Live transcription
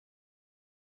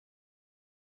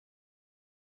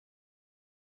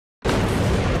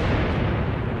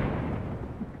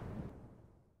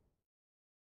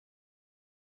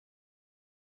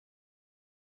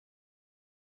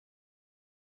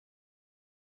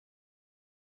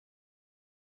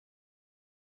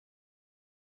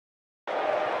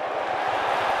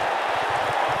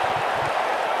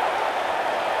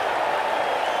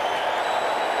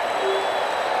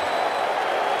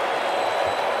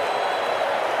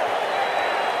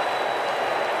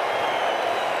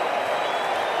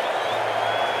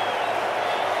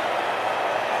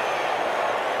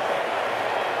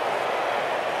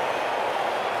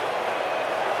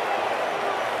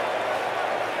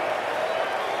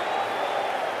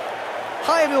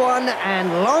Hi everyone,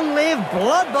 and long live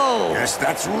Blood Bowl! Yes,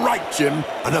 that's right, Jim.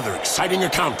 Another exciting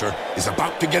encounter is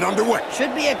about to get underway.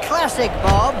 Should be a classic,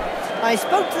 Bob. I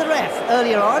spoke to the ref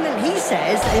earlier on, and he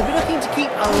says they'll be looking to keep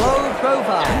a low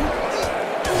profile.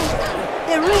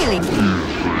 They're really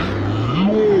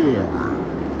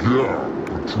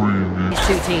between these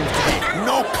two teams today.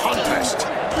 No contest.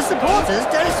 The supporters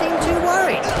don't seem too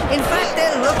worried. In fact,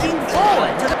 they're looking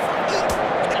forward to the...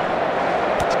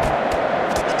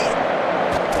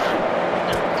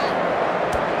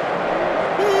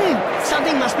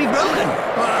 Something must be broken.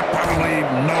 Probably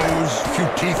nose, few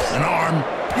teeth, an arm.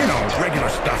 You know, regular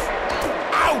stuff.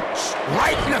 Ouch!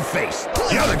 Right in the face.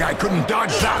 The other guy couldn't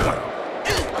dodge that one.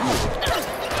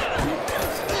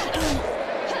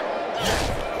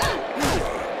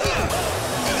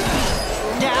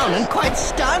 Down and quite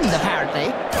stunned,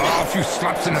 apparently. Oh, a few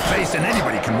slaps in the face and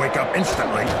anybody can wake up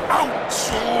instantly.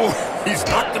 Ouch! Oh, he's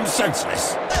knocked him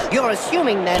senseless. You're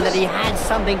assuming, then, that he had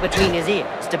something between his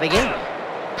ears to begin with.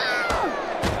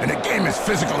 In a game as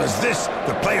physical as this,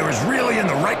 the player is really in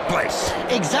the right place.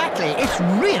 Exactly. It's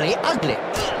really ugly.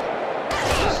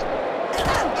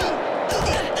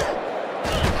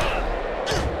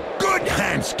 Good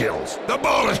hand skills. The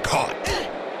ball is caught.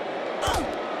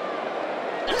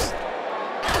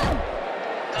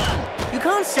 You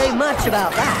can't say much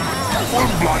about that.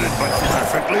 Full-blooded, but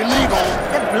perfectly legal.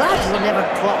 The blood will never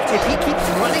clot if he keeps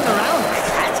running around like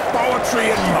that.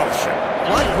 Poetry in motion.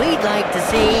 What we'd like to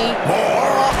see...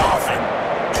 More often.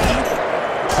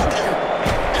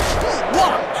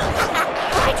 What?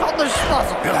 Right on the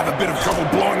spuzzle. He'll have a bit of trouble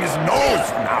blowing his nose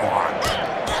from now on.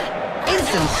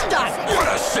 Instant stun. What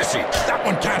a sissy. That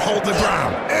one can't hold the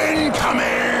ground.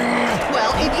 Incoming!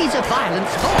 Well, it is a violent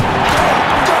sport.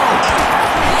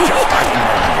 Just like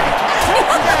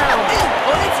Down.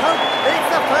 Well, let's hope that it's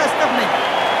the first of many.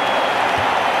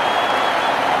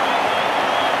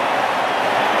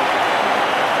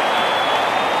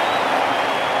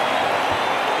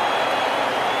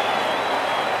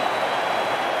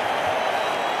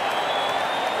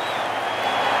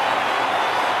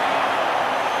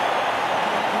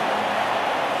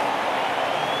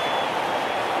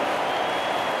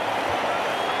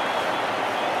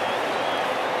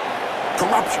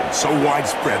 Corruption so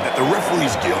widespread that the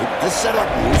Referees Guild has set up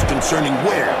rules concerning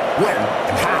where, when,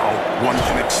 and how one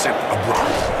can accept a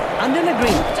bribe. Under an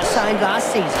agreement signed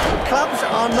last season, clubs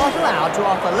are not allowed to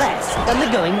offer less than the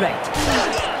going rate.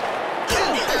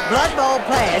 Blood Bowl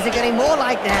players are getting more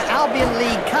like their Albion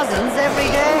League cousins every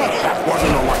day. That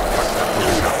wasn't a light cut that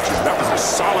was enough, Jim. That was a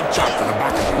solid chop to the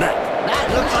back of the neck. That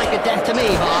looks like a death to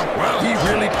me, Bob. Well, he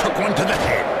really took one to the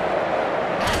head.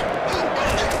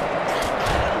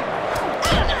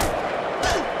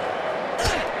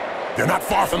 They're not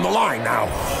far from the line now.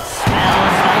 Smells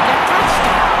like a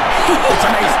touchdown. It's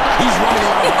amazing. He's running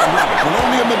around like a rabbit when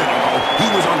only a minute ago he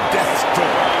was on death's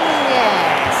door.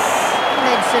 Yes.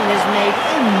 Medicine has made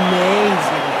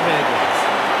amazing progress.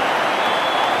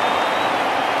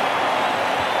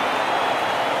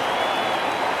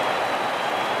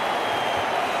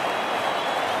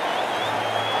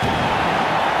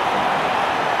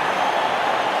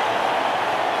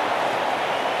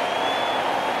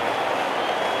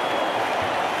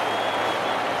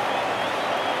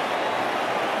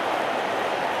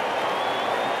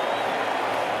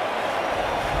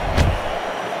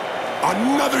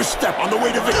 Another step on the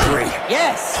way to victory.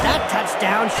 Yes, that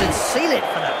touchdown should seal it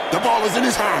for them. The ball is in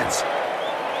his hands.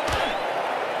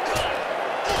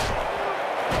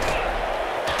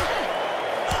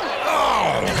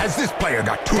 Oh, has this player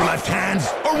got two left hands,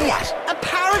 or what?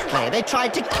 Apparently, they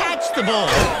tried to catch the ball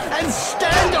and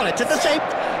stand on it at the same...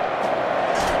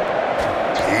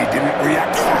 He didn't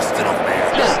react fast enough there.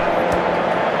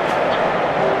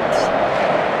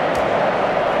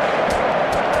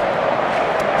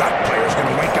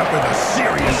 With a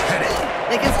serious headache.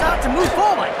 They can start to move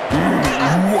forward.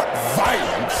 What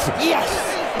violence! Yes,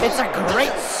 it's a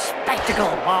great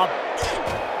spectacle, Bob.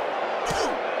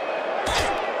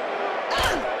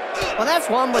 Well, that's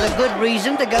one with a good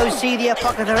reason to go see the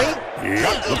apothecary.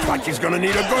 Yep, looks like he's gonna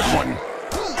need a good one.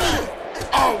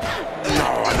 Oh,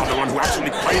 no, another one who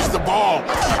actually plays the ball.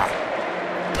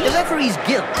 The Referees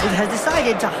Guild has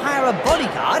decided to hire a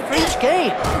bodyguard for each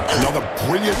game. Another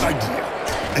brilliant idea.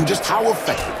 And just how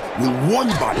effective will one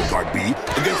bodyguard be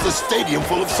against a stadium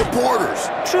full of supporters?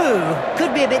 True.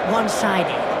 Could be a bit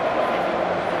one-sided.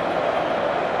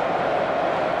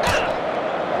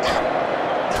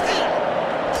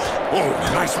 Oh,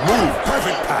 nice move.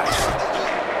 Perfect pass.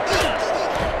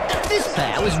 This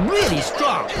player was really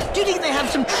strong. Do you think they have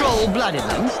some troll blood in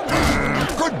them?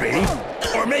 Could be.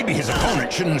 Or maybe his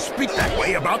opponent shouldn't speak that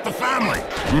way about the family.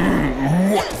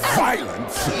 What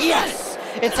violence! Yes!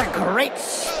 It's a great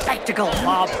spectacle,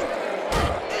 Bob.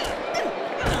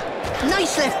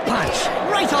 Nice left punch,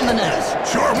 right on the nose.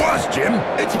 Sure was, Jim.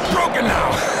 It's broken now.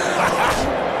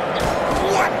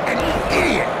 What an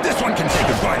idiot! This one can say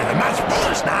goodbye to the match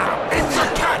ballers now. It's a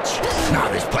catch. Now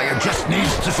this player just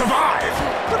needs to survive.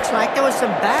 Looks like there was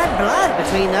some bad blood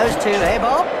between those two, eh,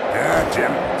 Bob? Yeah,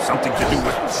 Jim. Something to do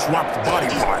with swapped body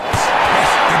parts.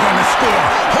 Yes, they're gonna score.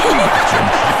 Hold back, Jim.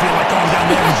 I feel like going down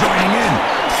there and joining in.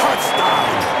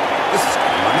 Touchdown! This is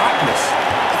kind of monotonous.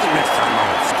 I think next time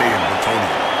I'll stay in Bretonia.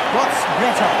 What's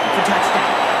Breton for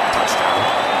touchdown? Touchdown?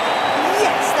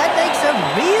 Yes, that makes a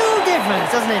real difference,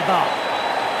 doesn't it, Bob?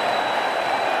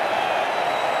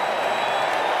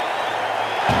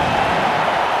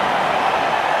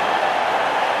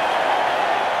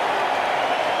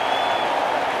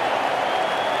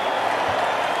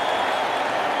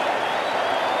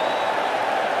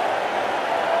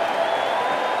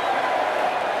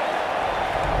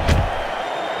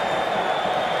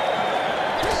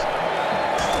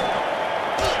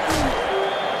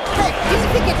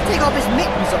 Take off his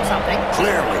mittens or something.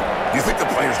 Clearly. Do you think the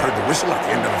players heard the whistle at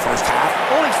the end of the first half?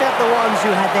 All except the ones who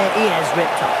had their ears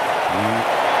ripped off.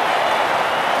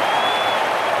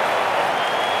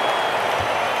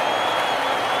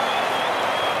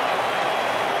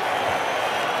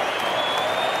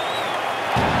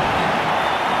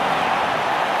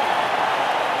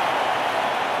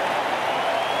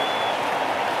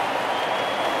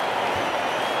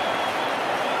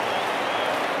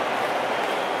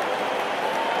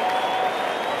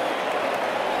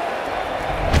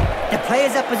 The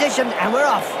players are positioned and we're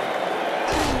off.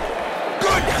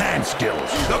 Good hand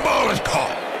skills. The ball is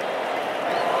caught.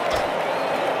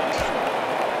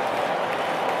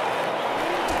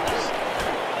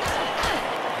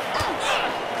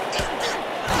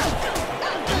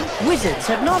 Wizards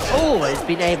have not always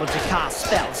been able to cast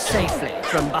spells safely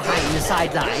from behind the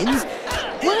sidelines.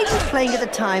 Were you playing at the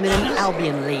time in an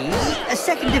Albion League, a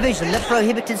second division that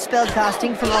prohibited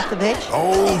spellcasting from off the pitch?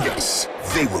 Oh, yes.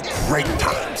 They were great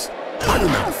times. I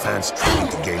remember fans trailing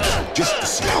the game just to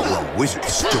see how well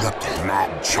Wizards stood up to the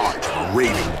mad charge of a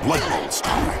raving Blood Bowl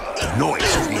star. The noise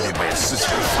created by a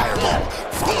sister fireball,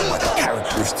 followed by the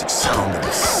characteristic sound of the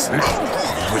snap of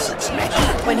the Wizard's neck.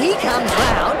 When he comes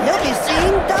round, he'll be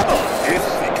seeing double. If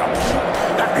they come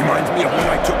through. That reminds me of when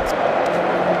I took...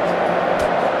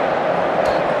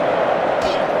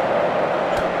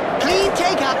 Clean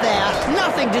take up there,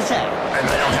 nothing to say. And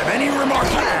I don't have any remark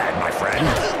to add, my friend.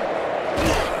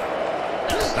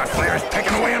 That player's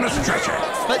taken away on a stretcher.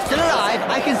 But still alive,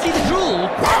 I can see the drool.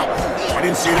 Wow! I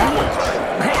didn't see that one.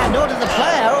 And nor did the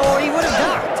player, or he would have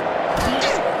ducked.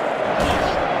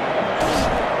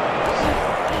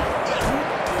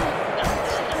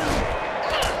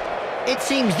 It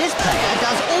seems this player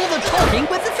does all the talking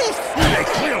with the fists. They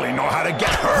clearly know how to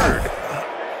get heard.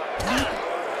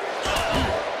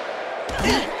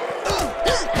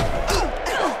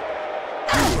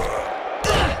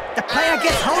 The player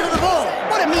gets hold of the ball.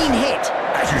 What a mean hit.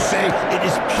 As you say, it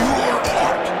is pure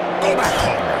art. Go back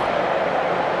home now.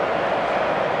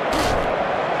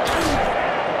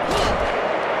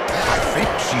 I think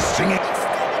she's singing.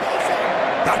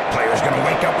 That player's gonna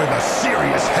wake up with a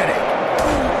serious headache.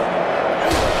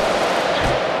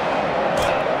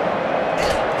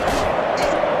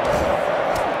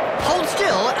 Hold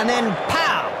still and then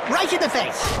pow, right in the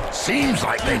face. Seems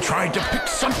like they tried to pick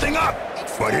something up,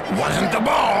 but it wasn't the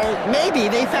ball. Maybe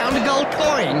they found a gold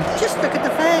coin. Just look at the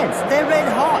fans. They're red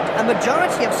hot. A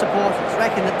majority of supporters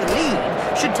reckon that the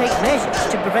league should take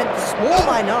measures to prevent the small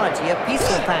minority of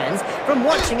peaceful fans from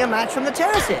watching a match from the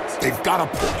terraces. They've got a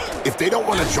point. If they don't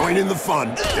want to join in the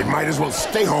fun, they might as well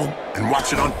stay home and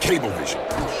watch it on Cablevision.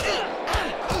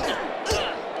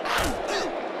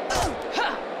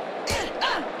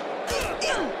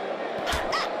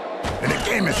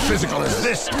 As physical as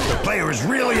this, the player is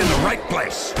really in the right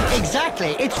place.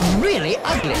 Exactly. It's really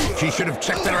ugly. She should have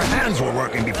checked that her hands were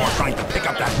working before trying to pick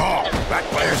up that ball. That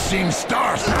player's seeing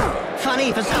stars now.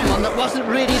 Funny for someone that wasn't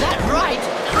really that bright.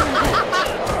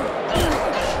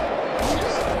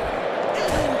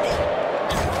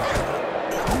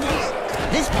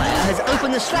 This player has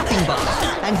opened the slapping box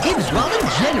and gives rather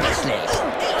generously.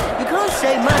 You can't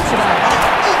say much about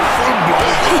that.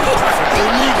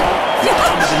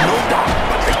 No doubt,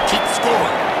 but they keep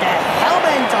scoring. They're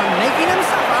hell-bent on making them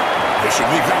suffer. They should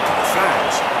leave that to the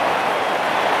fans.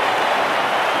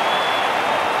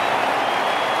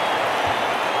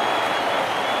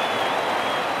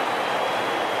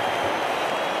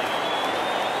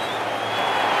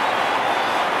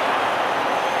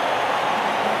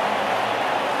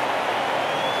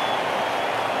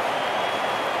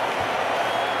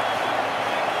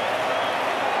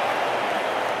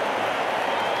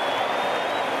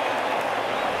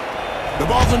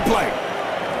 ball's in play.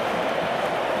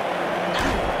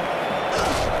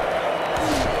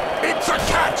 It's a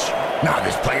catch! Now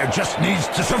this player just needs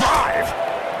to survive.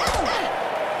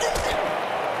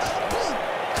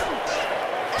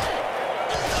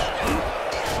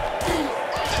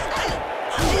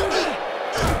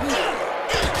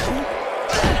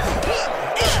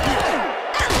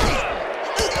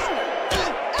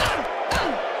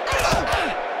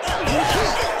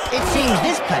 It seems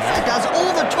this player does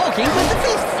all the talking with the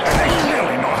fists. And they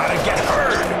clearly know how to get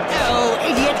hurt. Oh,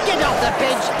 idiot, get off the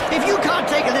pitch. If you can't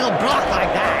take a little block like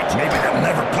that. Maybe they'll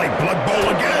never play Blood Bowl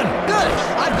again. Good.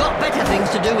 I've got better things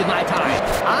to do with my time.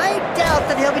 I doubt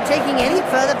that he'll be taking any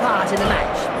further part in the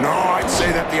match. No, I'd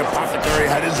say that the apothecary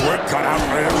had his work cut out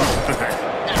for him.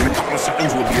 In a couple of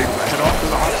seconds, we'll be able to head off to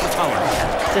the hospitality.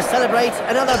 To celebrate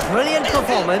another brilliant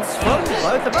performance from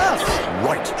both of us.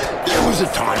 Right. There was a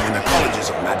time when the colleges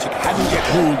of magic hadn't yet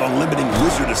ruled on limiting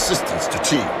wizard assistants to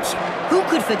teams. Who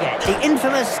could forget the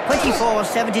infamous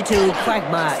 2472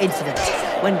 Quagmire incident,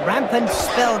 when rampant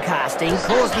spellcasting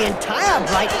caused the entire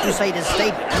Bright Crusaders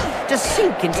Stadium to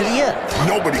sink into the earth?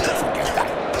 Nobody could forget that.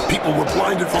 People were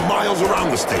blinded for miles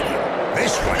around the stadium.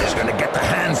 This one is going to get the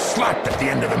hand slapped at the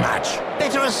end of the match.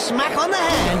 Better a smack on the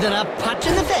hand than a punch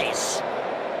in the face.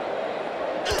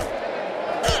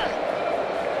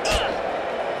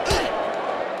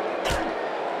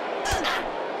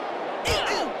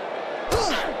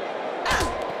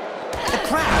 The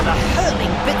crowd are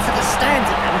hurling bits of the stands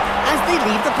at them as they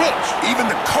leave the pitch.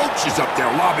 Even the coach is up there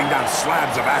lobbing down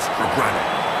slabs of astral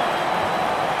granite.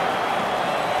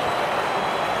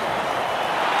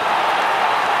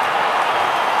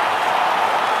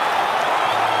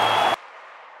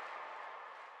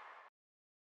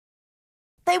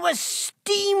 They were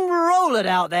steamrollered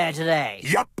out there today.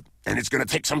 Yup, and it's gonna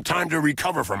take some time to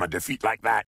recover from a defeat like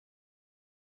that.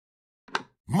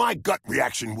 My gut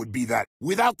reaction would be that,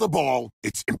 without the ball,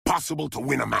 it's impossible to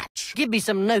win a match. Give me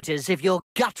some notice if your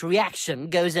gut reaction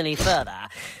goes any further.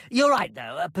 You're right,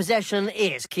 though. Possession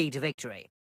is key to victory.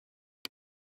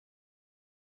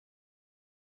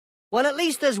 Well, at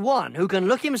least there's one who can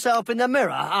look himself in the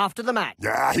mirror after the match.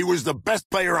 Yeah, he was the best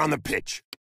player on the pitch.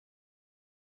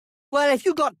 Well, if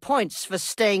you got points for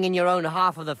staying in your own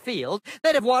half of the field,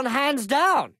 they'd have won hands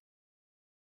down.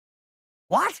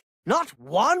 What? Not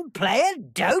one player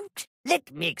doped?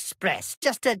 Let me express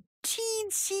just a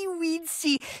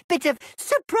teensy-weensy bit of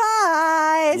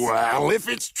surprise. Well, if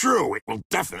it's true, it will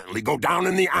definitely go down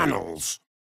in the annals.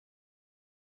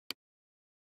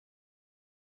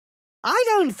 I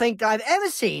don't think I've ever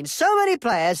seen so many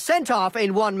players sent off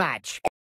in one match.